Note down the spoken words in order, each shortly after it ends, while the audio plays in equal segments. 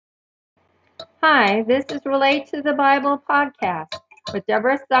Hi, this is Relate to the Bible podcast with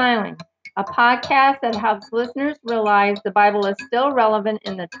Deborah Styling, a podcast that helps listeners realize the Bible is still relevant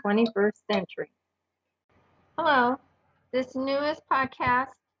in the 21st century. Hello, this newest podcast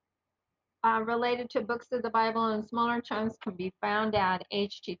related to books of the Bible in smaller chunks can be found at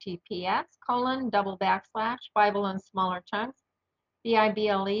https://Bible in smaller chunks,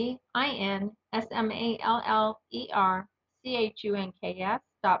 BIBLEINSMALLERCHUNKS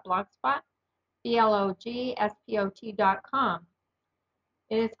blogspot.com.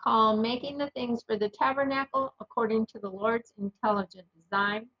 It is called Making the Things for the Tabernacle According to the Lord's Intelligent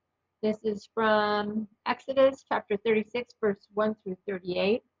Design. This is from Exodus chapter 36, verse 1 through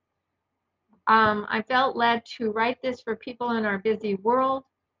 38. I felt led to write this for people in our busy world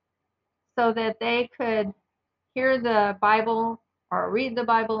so that they could hear the Bible or read the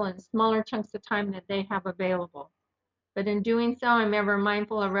Bible in smaller chunks of time that they have available. But in doing so, I'm ever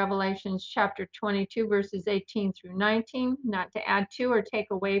mindful of Revelations chapter 22, verses 18 through 19, not to add to or take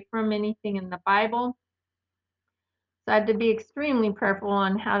away from anything in the Bible. So I had to be extremely prayerful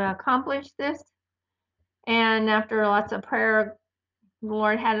on how to accomplish this. And after lots of prayer, the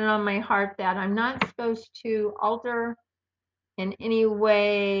Lord had it on my heart that I'm not supposed to alter in any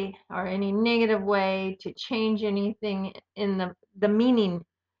way or any negative way to change anything in the meaning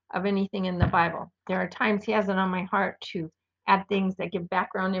of anything in the Bible. There are times He has it on my heart to add things that give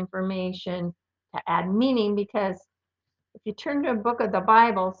background information, to add meaning, because if you turn to a book of the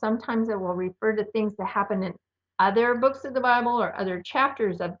Bible, sometimes it will refer to things that happen in other books of the Bible or other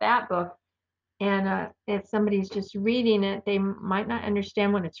chapters of that book. And if somebody's just reading it, they might not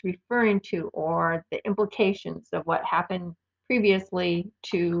understand what it's referring to or the implications of what happened previously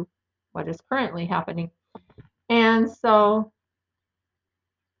to what is currently happening. And so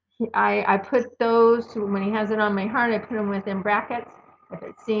I put those, when he has it on my heart, I put them within brackets. If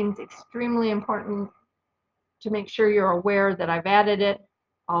it seems extremely important to make sure you're aware that I've added it,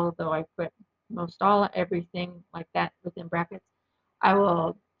 although I put everything like that within brackets, I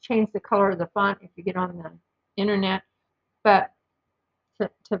will change the color of the font if you get on the internet, but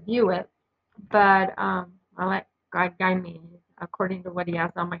to view it. But I let God guide me according to what He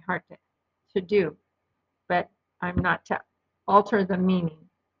has on my heart to do. But I'm not to alter the meaning.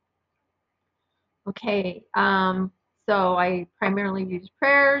 Okay, so I primarily use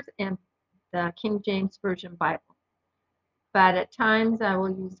prayers and the King James Version Bible. But at times I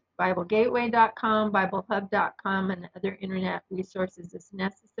will use BibleGateway.com, BibleHub.com, and other internet resources as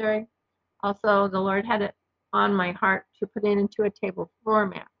necessary. Also, the Lord had it on my heart to put it into a table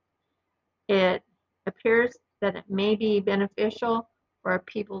format. It appears that it may be beneficial for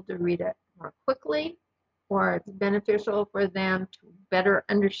people to read it more quickly, or it's beneficial for them to better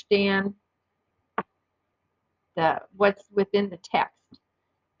understand what's within the text.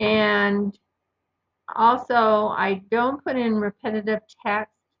 And also, I don't put in repetitive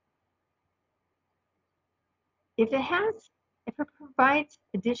text. If it provides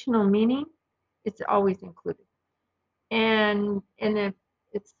additional meaning, it's always included. And if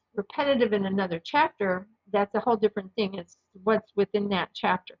it's repetitive in another chapter, that's a whole different thing. It's what's within that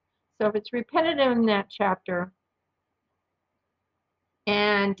chapter. So if it's repetitive in that chapter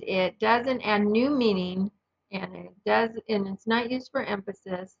and it doesn't add new meaning and it's not used for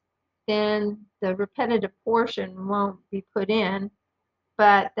emphasis, then the repetitive portion won't be put in,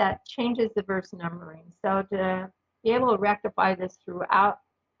 but that changes the verse numbering. So to be able to rectify this throughout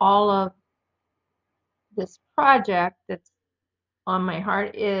all of this project that's on my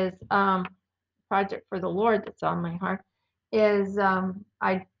heart is project for the Lord that's on my heart is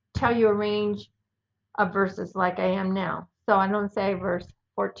I tell you a range of verses like I am now. So I don't say verse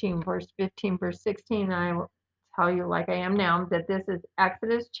 14, verse 15, verse 16. I will tell you like I am now that this is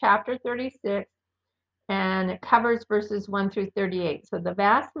Exodus chapter 36 and it covers verses 1 through 38. So the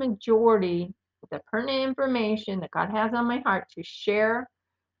vast majority of the pertinent information that God has on my heart to share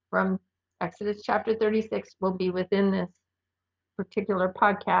from Exodus chapter 36 will be within this particular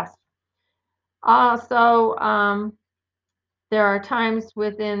podcast. Also, there are times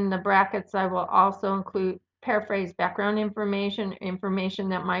within the brackets I will also include paraphrase background information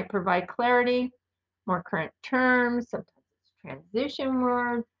that might provide clarity, more current terms, sometimes it's transition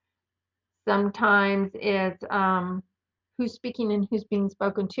words, sometimes it's who's speaking and who's being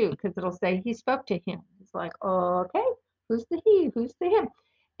spoken to, because it'll say he spoke to him. It's like, okay, who's the he, who's the him?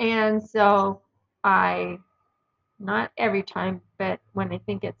 And so not every time, but when I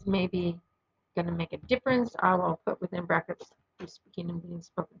think it's maybe going to make a difference, I will put within brackets who's speaking and being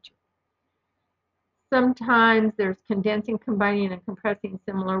spoken to. Sometimes there's condensing, combining, and compressing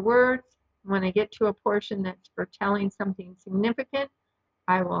similar words. When I get to a portion that's foretelling something significant,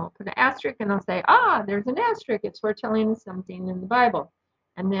 I will put an asterisk and I'll say, there's an asterisk. It's foretelling something in the Bible.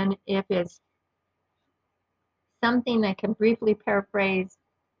 And then if it's something I can briefly paraphrase,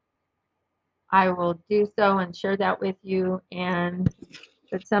 I will do so and share that with you.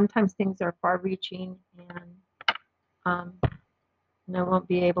 But sometimes things are far-reaching and I won't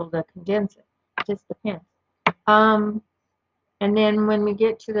be able to condense it. It just depends. And then when we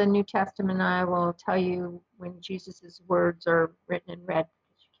get to the New Testament, I will tell you when Jesus' words are written and read,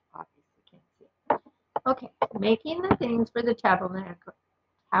 because you obviously can't see it. Okay, making the things for the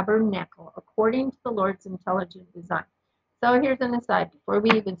tabernacle according to the Lord's intelligent design. So here's an aside before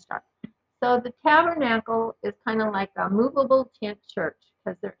we even start. So the tabernacle is kind of like a movable tent church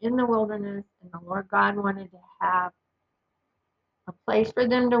because they're in the wilderness and the Lord God wanted to have a place for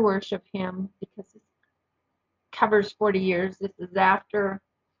them to worship him because it covers 40 years. This is after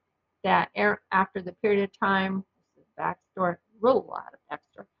the period of time. This is backstory, real lot of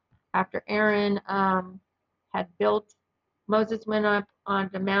backstory. After Aaron had built, Moses went up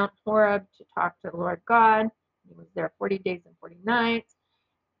onto Mount Horeb to talk to the Lord God. He was there 40 days and 40 nights.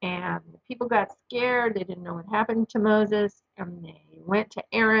 And the people got scared. They didn't know what happened to Moses. And they went to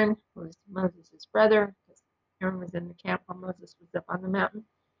Aaron, who was Moses' brother, because Aaron was in the camp while Moses was up on the mountain.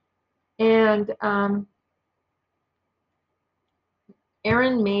 And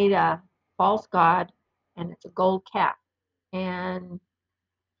Aaron made a false god, and it's a gold calf. And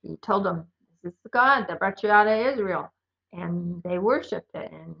he told them, this is the God that brought you out of Israel. And they worshiped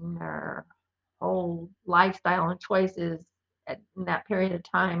it, and their whole lifestyle and choices in that period of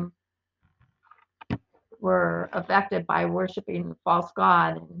time were affected by worshiping the false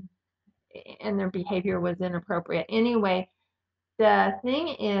god, and their behavior was inappropriate. Anyway, the thing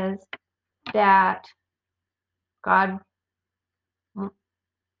is that God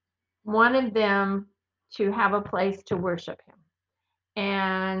wanted them to have a place to worship him.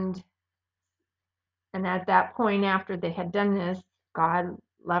 And at that point, after they had done this, God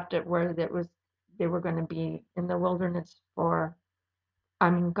left it where they were going to be in the wilderness for,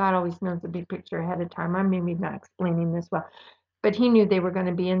 God always knows the big picture ahead of time. I'm maybe not explaining this well, but he knew they were going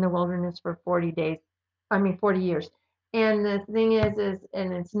to be in the wilderness for 40 years. And the thing is,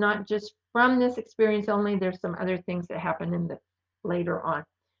 and it's not just from this experience only, there's some other things that happen later on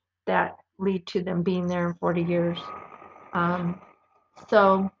that lead to them being there in 40 years.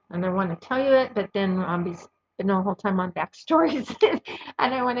 And I want to tell you it, but then I'll be spending the whole time on backstories,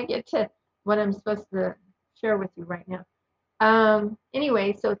 and I want to get to what I'm supposed to share with you right now.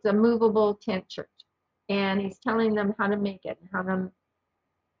 Anyway, so it's a movable tent church, and he's telling them how to make it, and how to,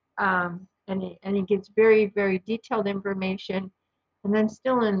 and he gives very, very detailed information. And then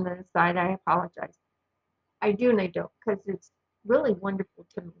still in the side, I apologize. I do and I don't, because it's really wonderful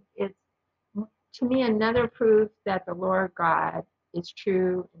to me. It's to me another proof that the Lord God is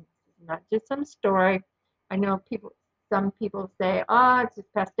true, and it's not just some story. I know some people say, it's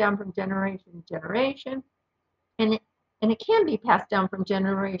just passed down from generation to generation, and it can be passed down from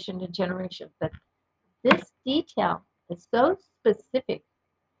generation to generation, but this detail is so specific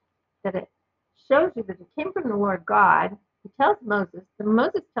that it shows you that it came from the Lord God. He tells Moses, and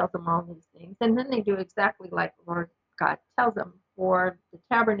Moses tells them all these things, and then they do exactly like the Lord God tells them for the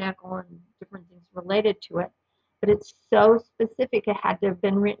tabernacle and different things related to it. But it's so specific, it had to have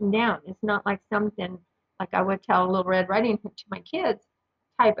been written down. It's not like something like I would tell Little Red Riding Hood to my kids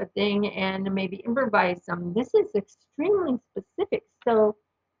type of thing and maybe improvise some. This is extremely specific. So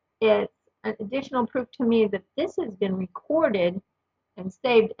it's an additional proof to me that this has been recorded and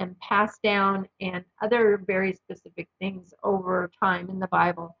saved and passed down, and other very specific things over time in the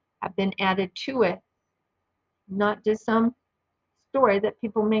Bible have been added to it, not just some story that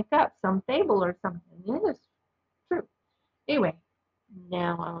people make up, some fable or something. It is true. Anyway,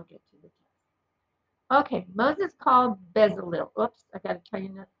 now I'll get to the text. Okay, Moses called Bezalel. Oops, I got to tell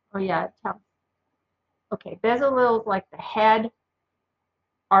you. Oh yeah, okay, Bezalel is like the head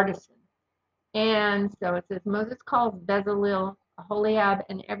artisan. And so it says, Moses calls Bezalel, Aholiab,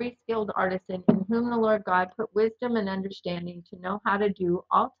 and every skilled artisan in whom the Lord God put wisdom and understanding to know how to do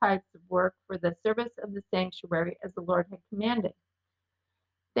all types of work for the service of the sanctuary as the Lord had commanded.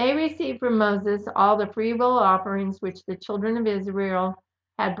 They received from Moses all the freewill offerings which the children of Israel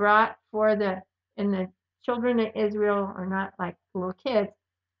had brought and the children of Israel are not like little kids.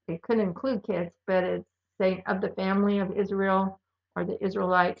 They could include kids, but it's saying of the family of Israel or the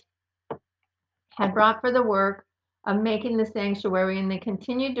Israelites had brought for the work of making the sanctuary, and they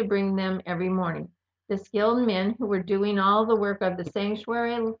continued to bring them every morning. The skilled men who were doing all the work of the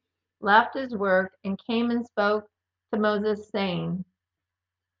sanctuary left his work and came and spoke to Moses, saying,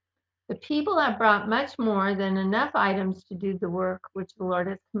 The people have brought much more than enough items to do the work which the Lord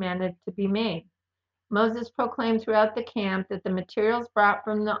has commanded to be made. Moses proclaimed throughout the camp that the materials brought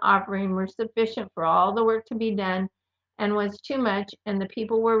from the offering were sufficient for all the work to be done and was too much, and the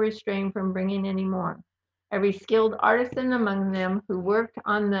people were restrained from bringing any more. Every skilled artisan among them who worked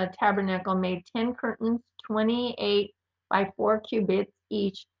on the tabernacle made 10 curtains, 28 by 4 cubits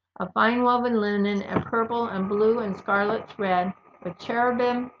each, of fine woven linen and purple and blue and scarlet thread, with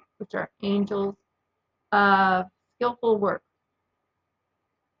cherubim, which are angels, of skillful work.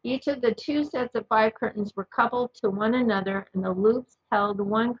 Each of the 2 sets of 5 curtains were coupled to one another, and the loops held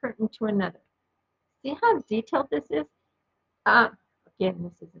one curtain to another. See how detailed this is? Again,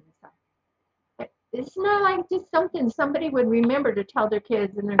 this is an aside. It's not like just something somebody would remember to tell their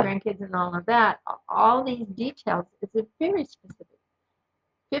kids and their grandkids and all of that. All these details, it's very specific.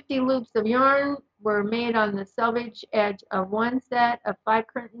 50 loops of yarn were made on the selvage edge of one set of 5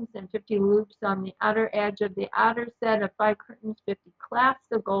 curtains, and 50 loops on the outer edge of the outer set of 5 curtains. 50 clasps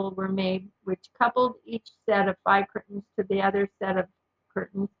of gold were made, which coupled each set of 5 curtains to the other set of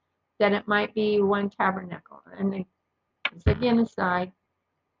curtains, that it might be one tabernacle. And again, aside,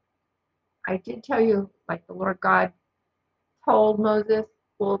 I did tell you, like the Lord God told Moses,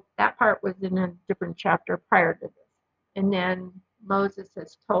 well, that part was in a different chapter prior to this. And then Moses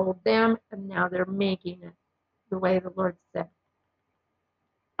has told them, and now they're making it the way the Lord said.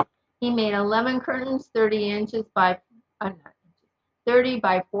 He made 11 curtains, 30 by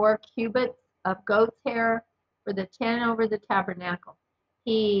 4 cubits of goat's hair for the 10 over the tabernacle.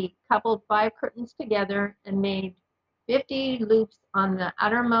 He coupled 5 curtains together and made 50 loops on the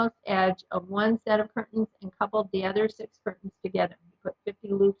outermost edge of one set of curtains and coupled the other 6 curtains together. He put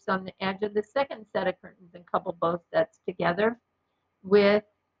 50 loops on the edge of the second set of curtains and coupled both sets together with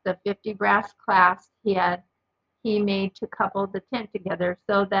the 50 brass clasps he made to couple the tent together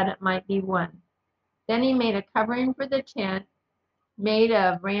so that it might be one. Then he made a covering for the tent made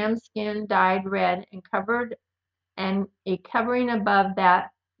of ram skin dyed red and a covering above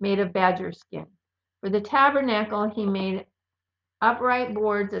that made of badger skin. For the tabernacle, he made upright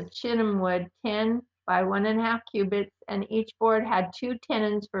boards of shittim wood, 10 by 1.5 cubits, and each board had 2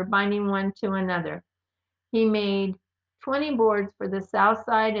 tenons for binding one to another. He made 20 boards for the south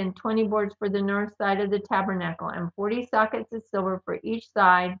side and 20 boards for the north side of the tabernacle, and 40 sockets of silver for each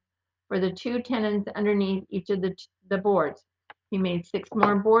side for the 2 tenons underneath each of the boards. He made 6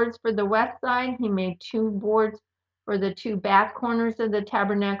 more boards for the west side. He made 2 boards for the 2 back corners of the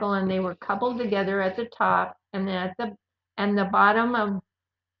tabernacle, and they were coupled together at the top and the bottom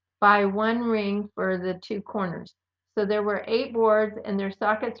by 1 ring for the 2 corners. So there were 8 boards, and their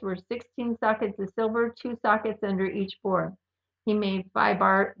sockets were 16 sockets of silver, 2 sockets under each board. He made 5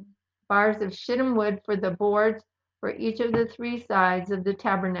 bars of shittim wood for the boards for each of the 3 sides of the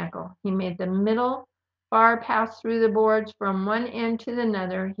tabernacle. He made the middle bar pass through the boards from one end to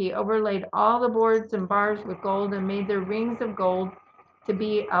another. He overlaid all the boards and bars with gold and made their rings of gold to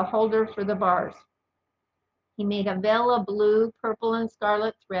be a holder for the bars. He made a veil of blue, purple, and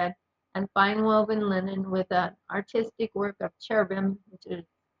scarlet thread and fine woven linen with an artistic work of cherubim, which is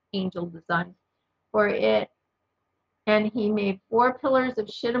angel design, for it. And he made 4 pillars of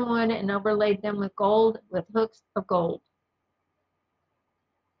shittim wood and overlaid them with gold, with hooks of gold.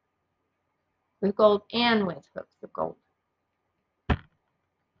 With gold and with hooks of gold.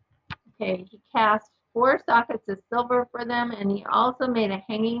 Okay, he cast 4 sockets of silver for them, and he also made a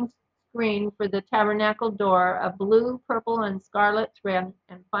hanging screen for the tabernacle door of blue, purple, and scarlet thread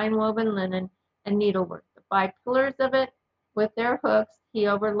and fine woven linen and needlework. The 5 pillars of it with their hooks, he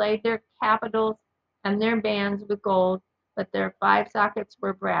overlaid their capitals and their bands with gold, but their 5 sockets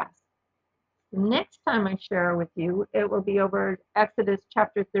were brass. The next time I share with you, it will be over Exodus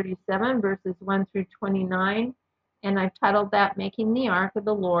chapter 37, verses 1 through 29, and I've titled that Making the Ark of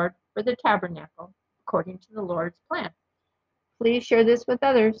the Lord for the Tabernacle, according to the Lord's plan. Please share this with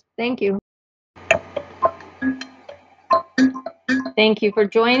others. Thank you. Thank you for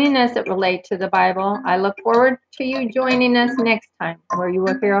joining us at Relate to the Bible. I look forward to you joining us next time, where you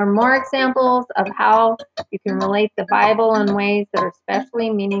will hear more examples of how you can relate the Bible in ways that are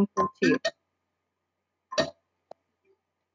especially meaningful to you.